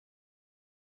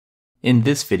In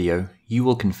this video, you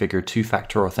will configure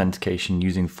two-factor authentication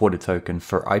using FortiToken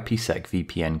for IPsec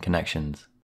VPN connections.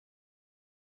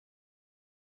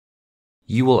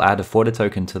 You will add a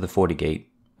FortiToken to the FortiGate,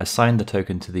 assign the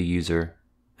token to the user,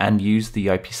 and use the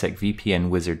IPsec VPN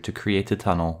wizard to create a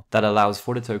tunnel that allows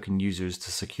FortiToken users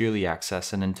to securely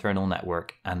access an internal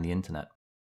network and the internet.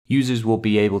 Users will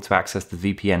be able to access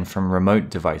the VPN from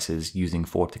remote devices using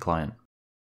FortiClient.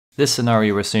 This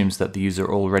scenario assumes that the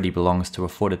user already belongs to a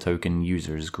FortiToken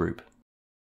users group.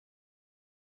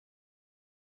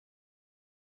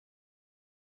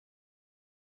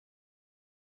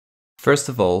 First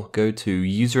of all, go to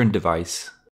User and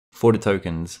Device,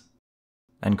 FortiTokens,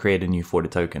 and create a new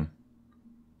FortiToken.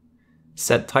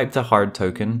 Set type to hard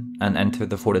token and enter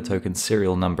the FortiToken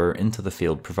serial number into the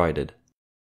field provided.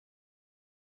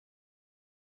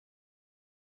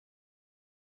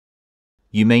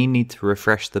 You may need to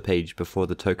refresh the page before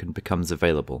the token becomes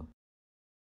available.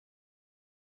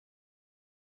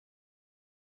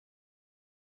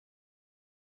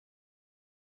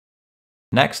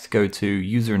 Next, go to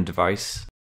User and Device,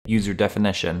 User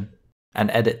Definition, and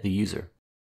edit the user.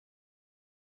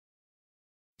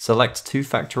 Select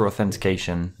two-factor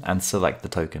authentication and select the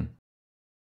token.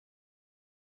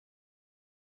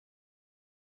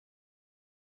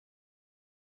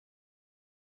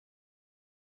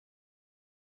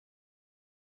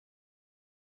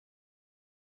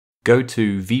 Go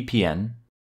to VPN,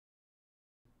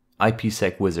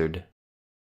 IPsec wizard,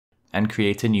 and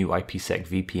create a new IPsec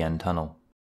VPN tunnel.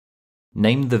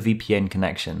 Name the VPN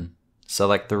connection,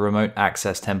 select the remote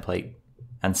access template,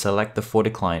 and select the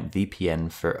FortiClient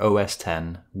VPN for OS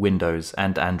X, Windows,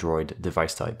 and Android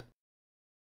device type.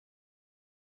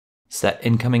 Set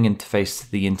incoming interface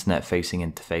to the internet-facing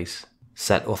interface,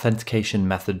 set authentication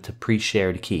method to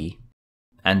pre-shared key,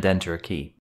 and enter a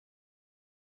key.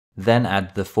 Then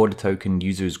add the FortiToken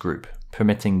users group,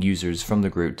 permitting users from the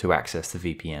group to access the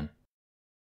VPN.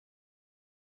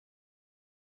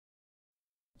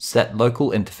 Set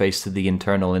local interface to the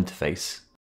internal interface,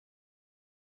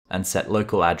 and set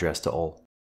local address to all.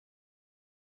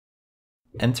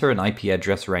 Enter an IP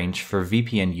address range for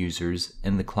VPN users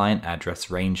in the client address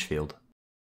range field.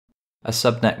 A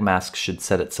subnet mask should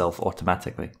set itself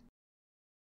automatically.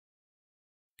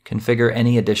 Configure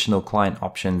any additional client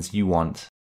options you want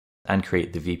and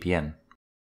create the VPN.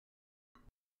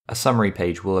 A summary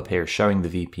page will appear showing the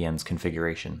VPN's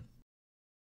configuration.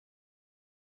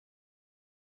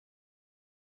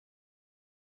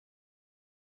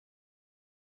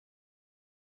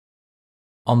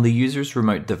 On the user's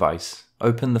remote device,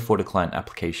 open the FortiClient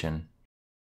application.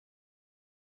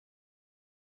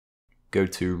 Go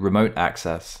to Remote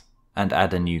Access and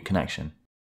add a new connection.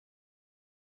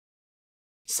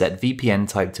 Set VPN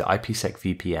type to IPsec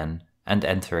VPN and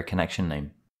enter a connection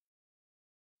name.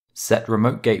 Set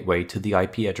remote gateway to the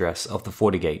IP address of the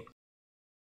FortiGate.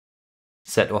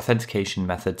 Set authentication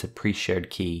method to pre-shared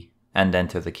key and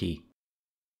enter the key.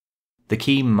 The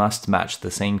key must match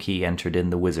the same key entered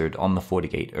in the wizard on the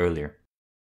FortiGate earlier.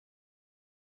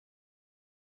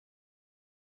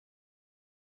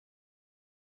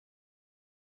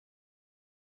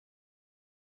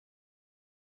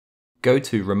 Go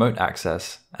to Remote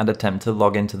Access and attempt to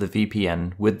log into the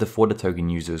VPN with the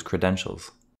FortiToken user's credentials.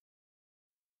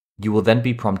 You will then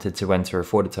be prompted to enter a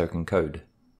FortiToken code.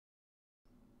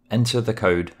 Enter the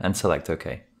code and select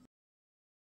OK.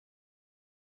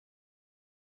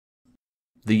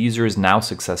 The user is now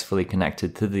successfully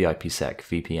connected to the IPsec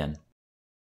VPN.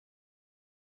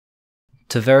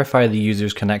 To verify the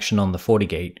user's connection on the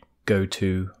FortiGate, go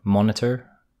to Monitor,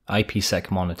 IPsec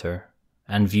Monitor,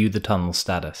 and view the tunnel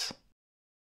status.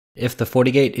 If the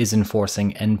FortiGate is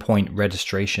enforcing endpoint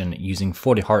registration using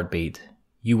FortiHeartbeat,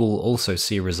 you will also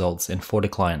see results in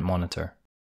FortiClient Monitor.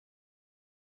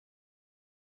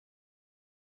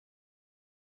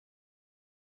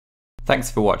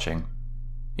 Thanks for watching.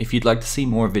 If you'd like to see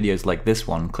more videos like this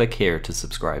one, click here to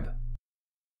subscribe.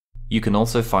 You can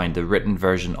also find a written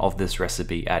version of this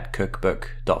recipe at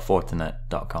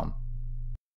cookbook.fortinet.com.